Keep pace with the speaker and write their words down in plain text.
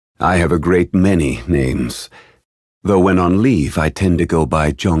I have a great many names, though when on leave I tend to go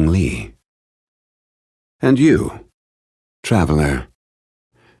by Zhongli. And you, traveler,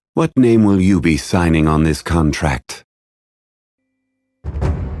 what name will you be signing on this contract?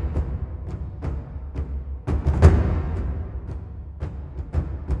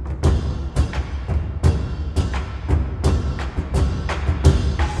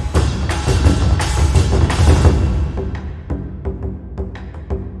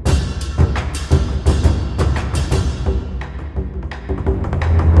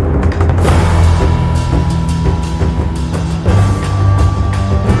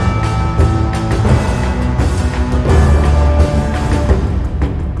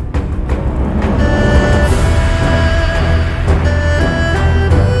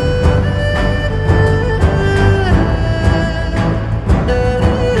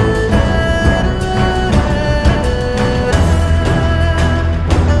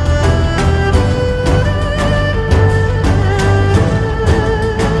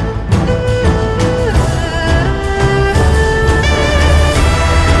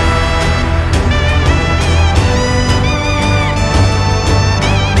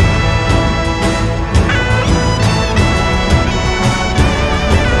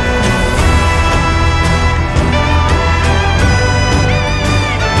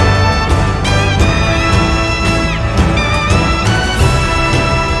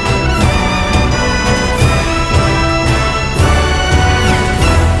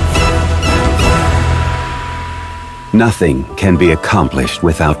 Nothing can be accomplished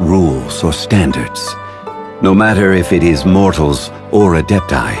without rules or standards. No matter if it is mortals or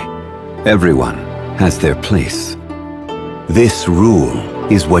adepti, everyone has their place. This rule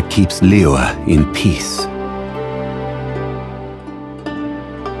is what keeps Liyue in peace.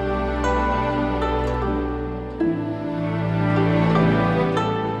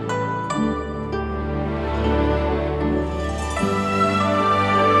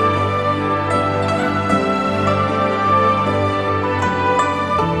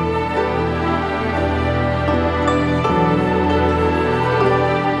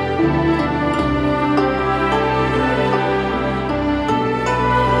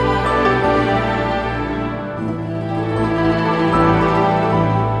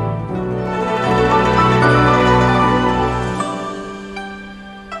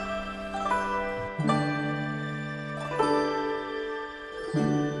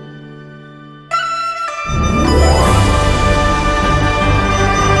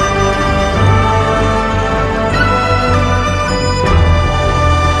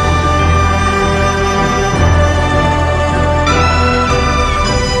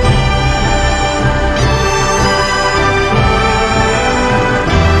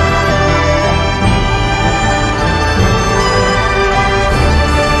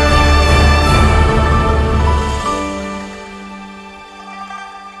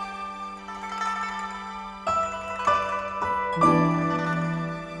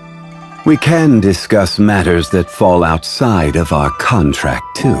 We can discuss matters that fall outside of our contract,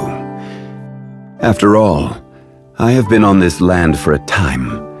 too. After all, I have been on this land for a time,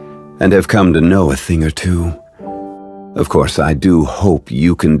 and have come to know a thing or two. Of course, I do hope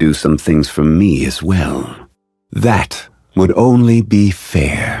you can do some things for me as well. That would only be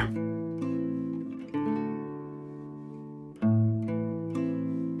fair.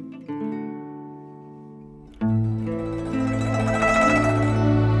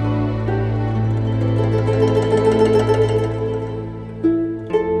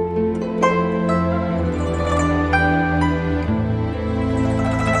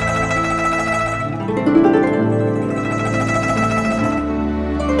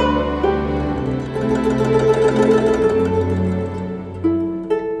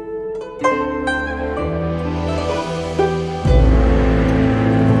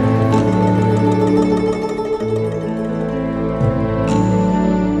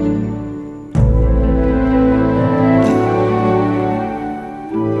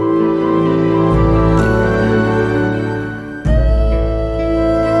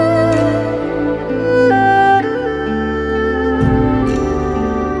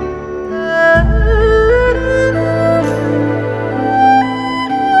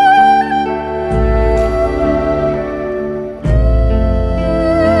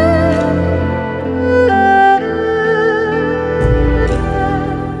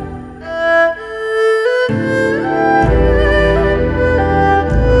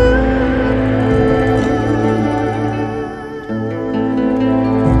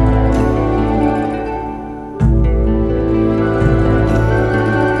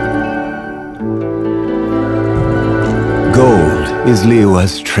 is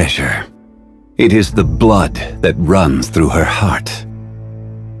Liyue's treasure. It is the blood that runs through her heart.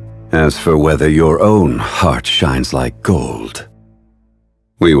 As for whether your own heart shines like gold,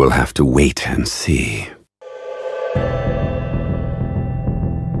 we will have to wait and see.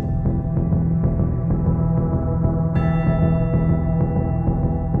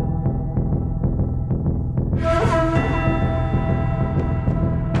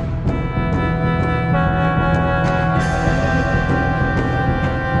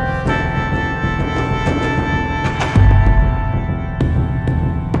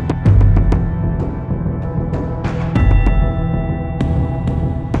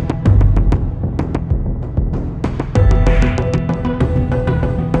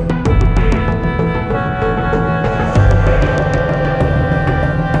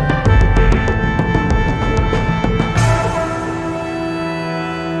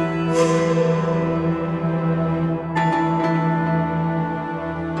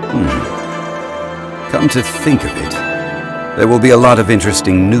 Come to think of it, there will be a lot of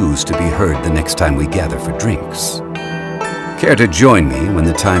interesting news to be heard the next time we gather for drinks. Care to join me when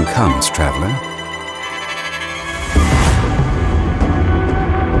the time comes, traveler?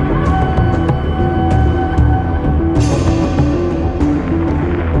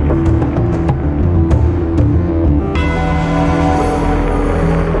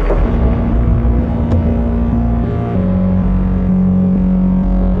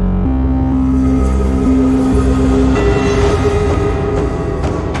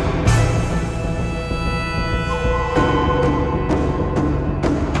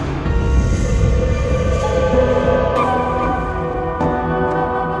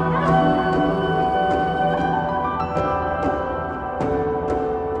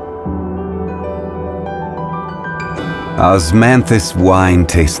 Osmanthus wine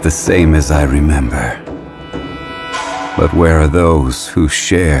tastes the same as I remember. But where are those who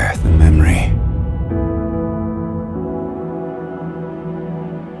share the memory?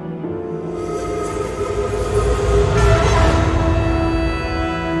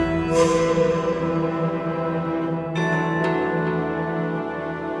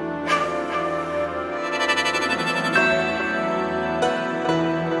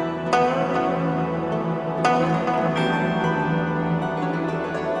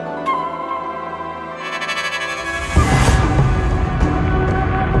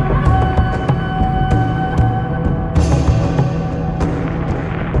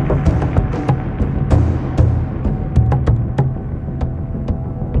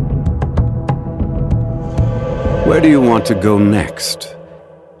 Where do you want to go next?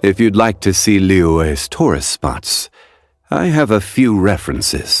 If you'd like to see Liyue's tourist spots, I have a few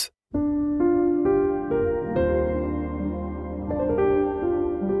references.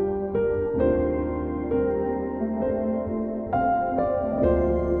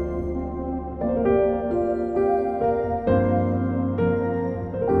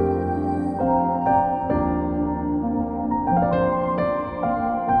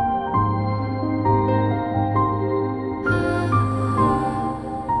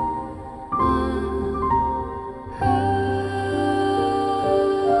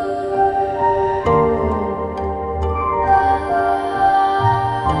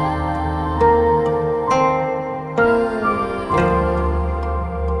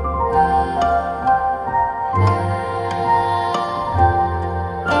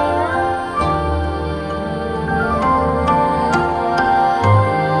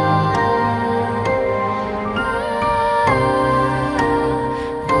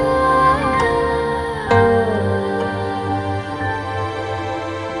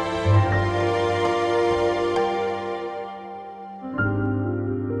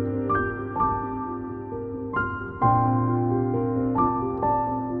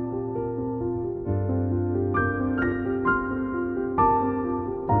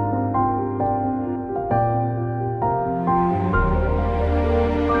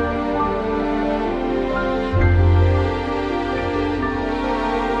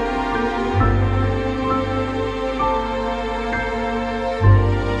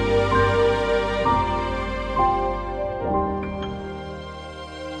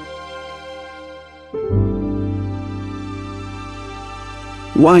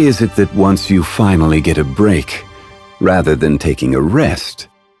 Why is it that once you finally get a break, rather than taking a rest,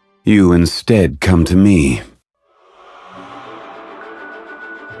 you instead come to me?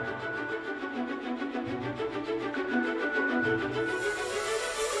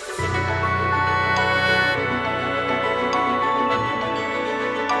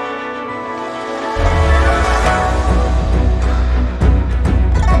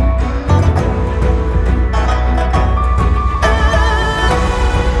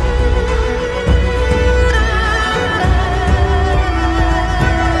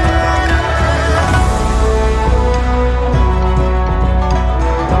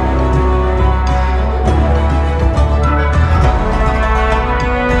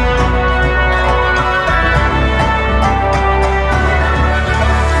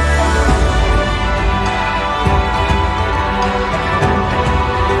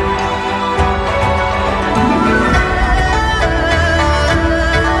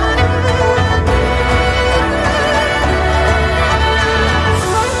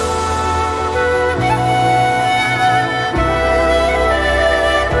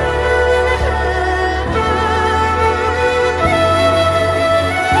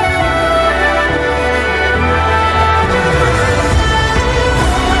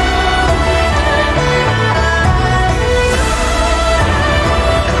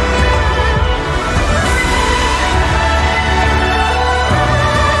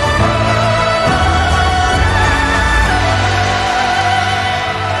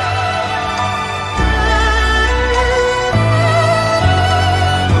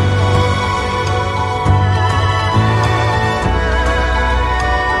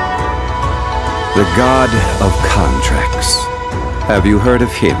 The god of contracts. Have you heard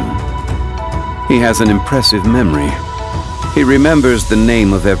of him? He has an impressive memory. He remembers the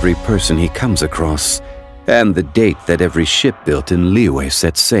name of every person he comes across, and the date that every ship built in Liyue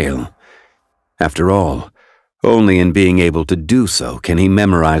set sail. After all, only in being able to do so can he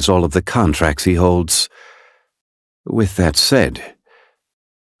memorize all of the contracts he holds. With that said,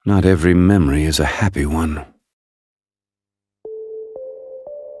 not every memory is a happy one.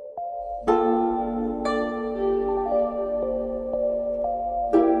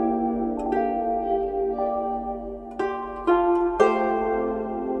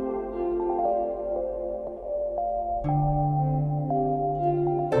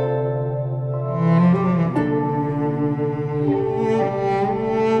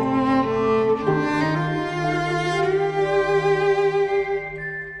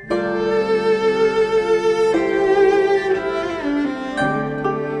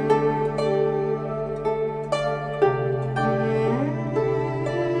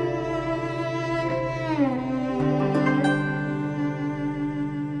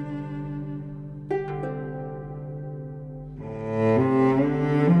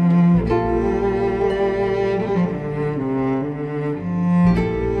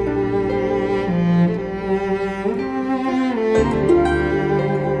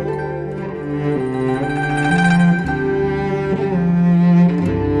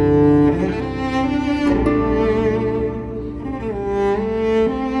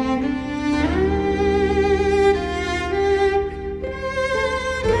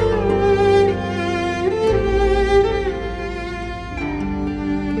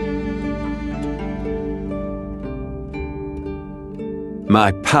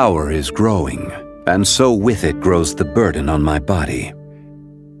 My power is growing, and so with it grows the burden on my body.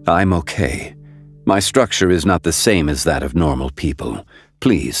 I'm okay. My structure is not the same as that of normal people.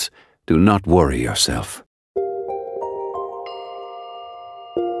 Please, do not worry yourself.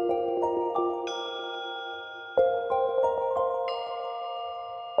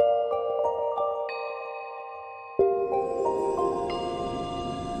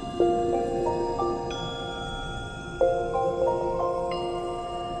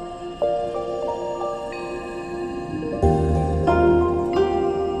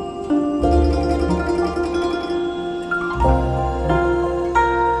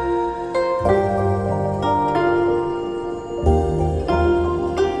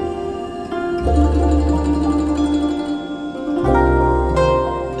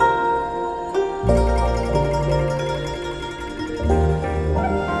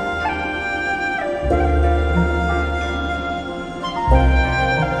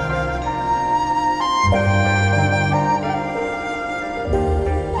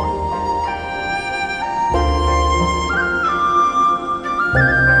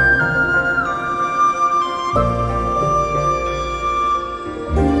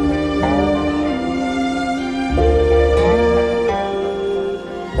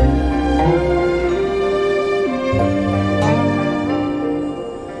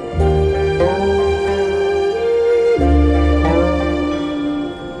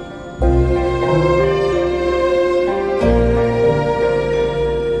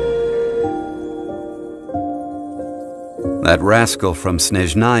 That rascal from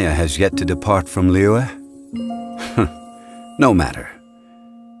Snezhnaya has yet to depart from Liyue? No matter.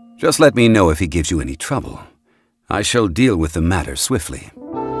 Just let me know if he gives you any trouble. I shall deal with the matter swiftly.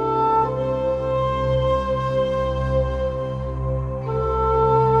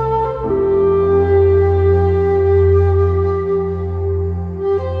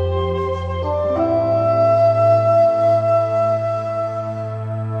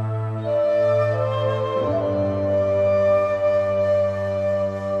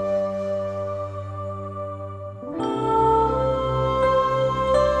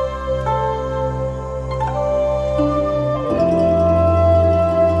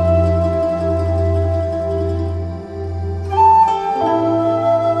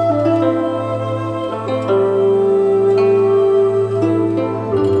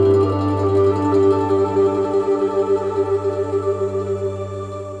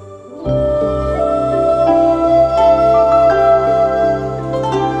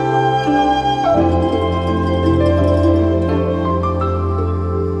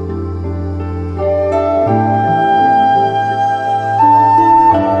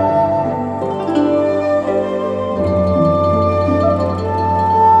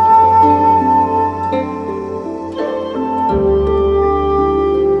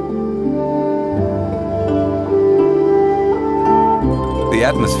 The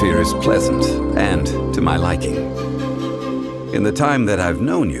atmosphere is pleasant and to my liking. In the time that I've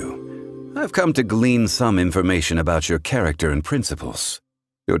known you, I've come to glean some information about your character and principles.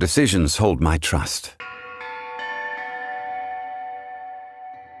 Your decisions hold my trust.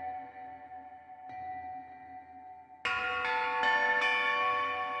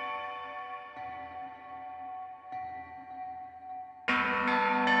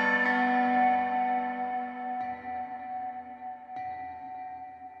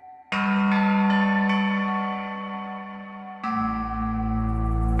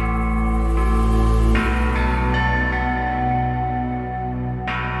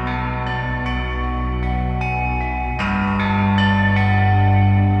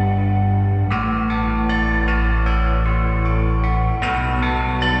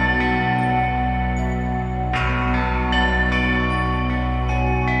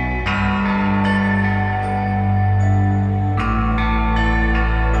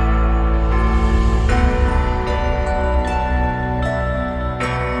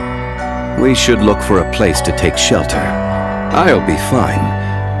 We should look for a place to take shelter. I'll be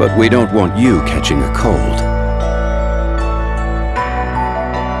fine, but we don't want you catching a cold.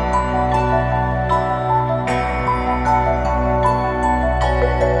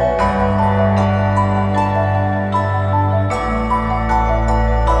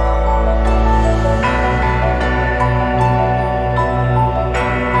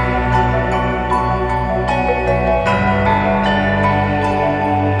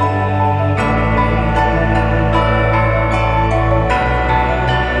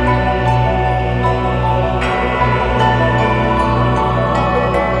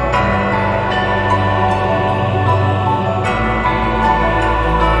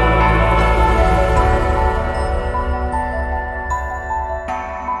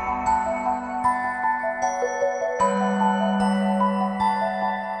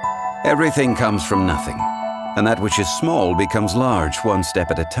 Everything comes from nothing, and that which is small becomes large one step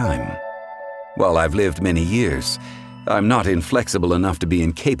at a time. While I've lived many years, I'm not inflexible enough to be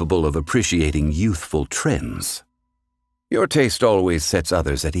incapable of appreciating youthful trends. Your taste always sets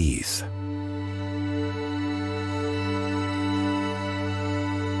others at ease.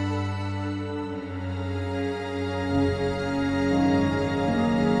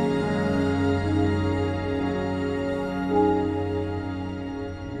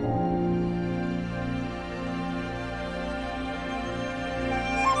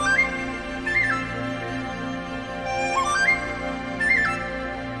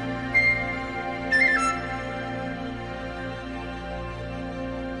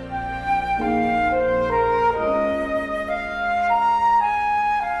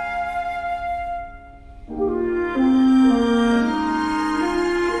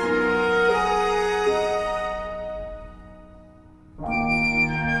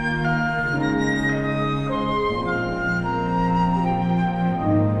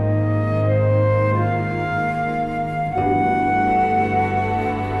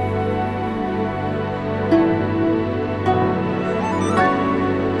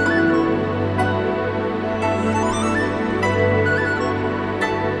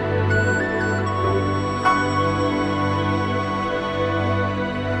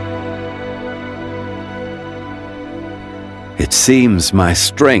 It seems my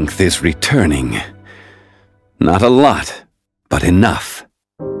strength is returning. Not a lot, but enough.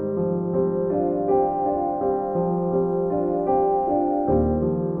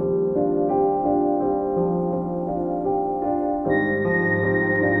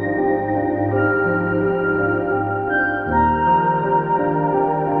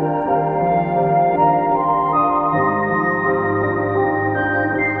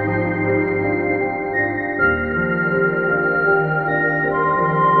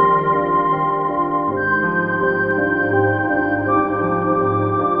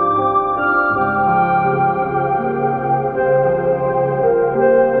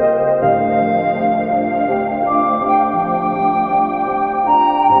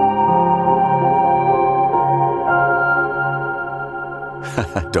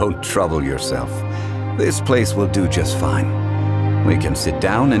 Don't trouble yourself. This place will do just fine. We can sit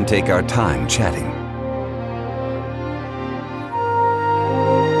down and take our time chatting.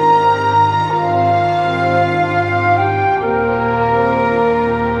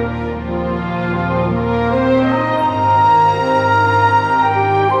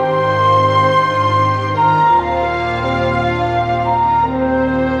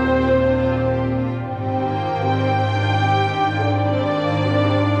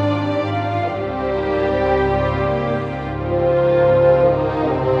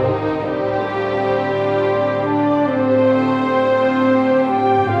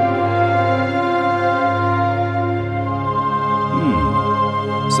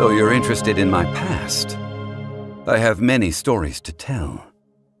 So you're interested in my past? I have many stories to tell.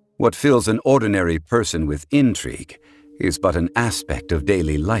 What fills an ordinary person with intrigue is but an aspect of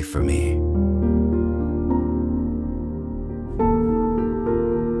daily life for me.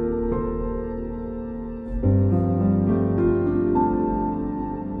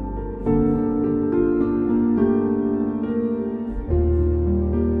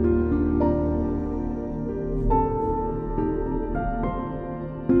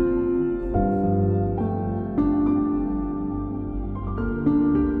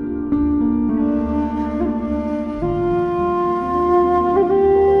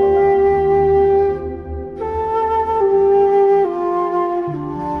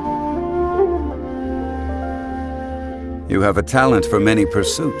 You have a talent for many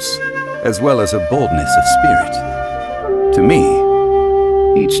pursuits, as well as a boldness of spirit. To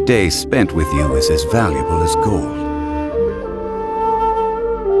me, each day spent with you is as valuable as gold.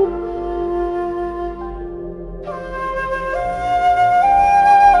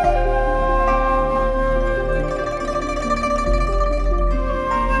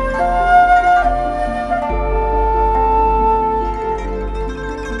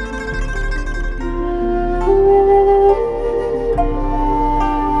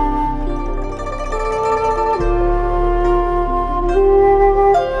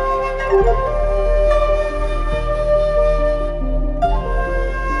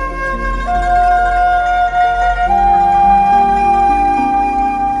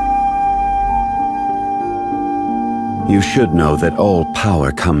 You should know that all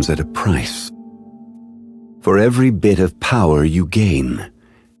power comes at a price. For every bit of power you gain,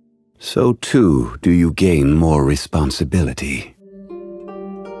 so too do you gain more responsibility.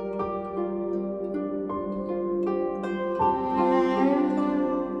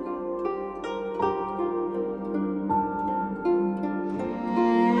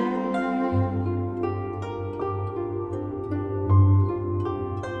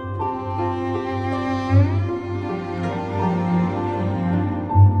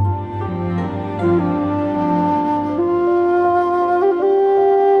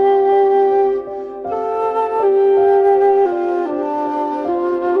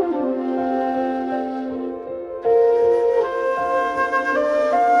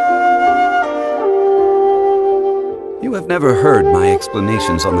 You have never heard my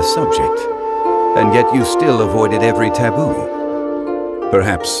explanations on the subject, and yet you still avoided every taboo.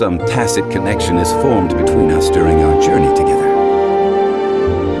 Perhaps some tacit connection is formed between us during our journey together.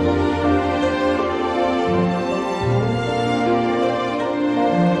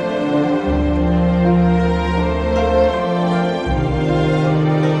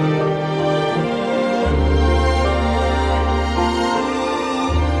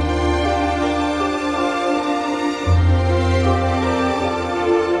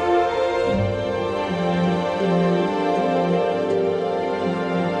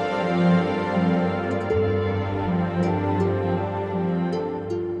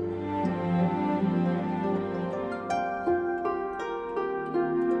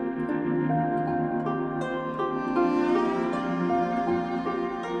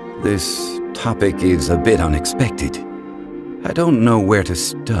 This topic is a bit unexpected. I don't know where to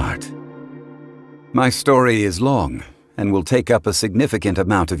start. My story is long and will take up a significant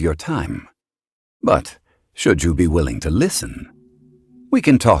amount of your time. But should you be willing to listen, we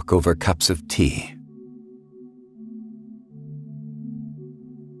can talk over cups of tea.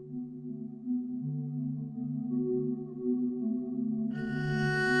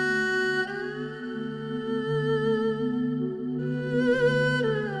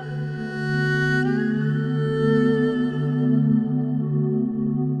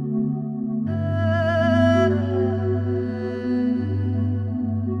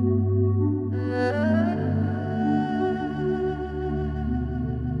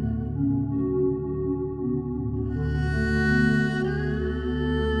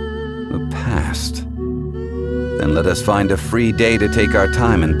 The past. Then let us find a free day to take our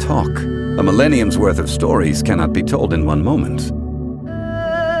time and talk. A millennium's worth of stories cannot be told in one moment.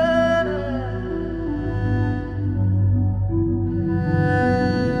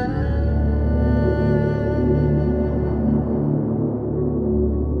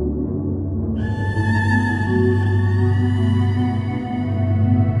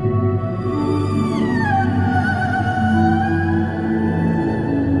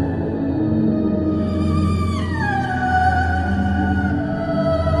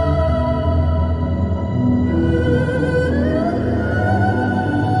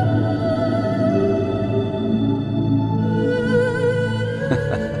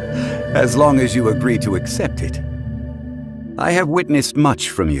 As long as you agree to accept it. I have witnessed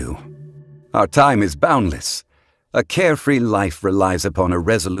much from you. Our time is boundless. A carefree life relies upon a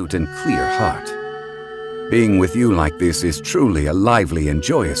resolute and clear heart. Being with you like this is truly a lively and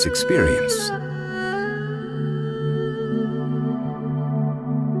joyous experience.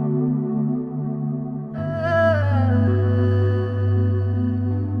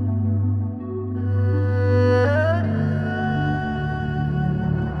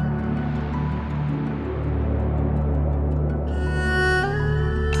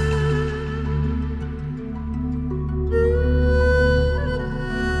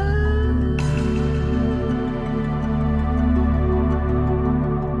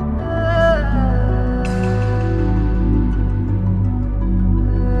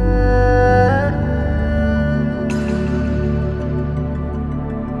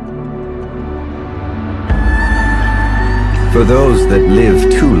 For those that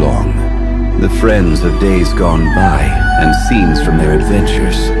live too long, the friends of days gone by and scenes from their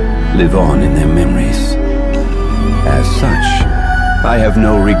adventures live on in their memories. As such, I have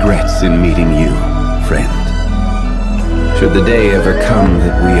no regrets in meeting you, friend. Should the day ever come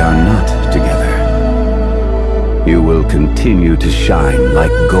that we are not together, you will continue to shine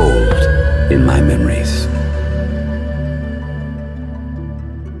like gold in my memories.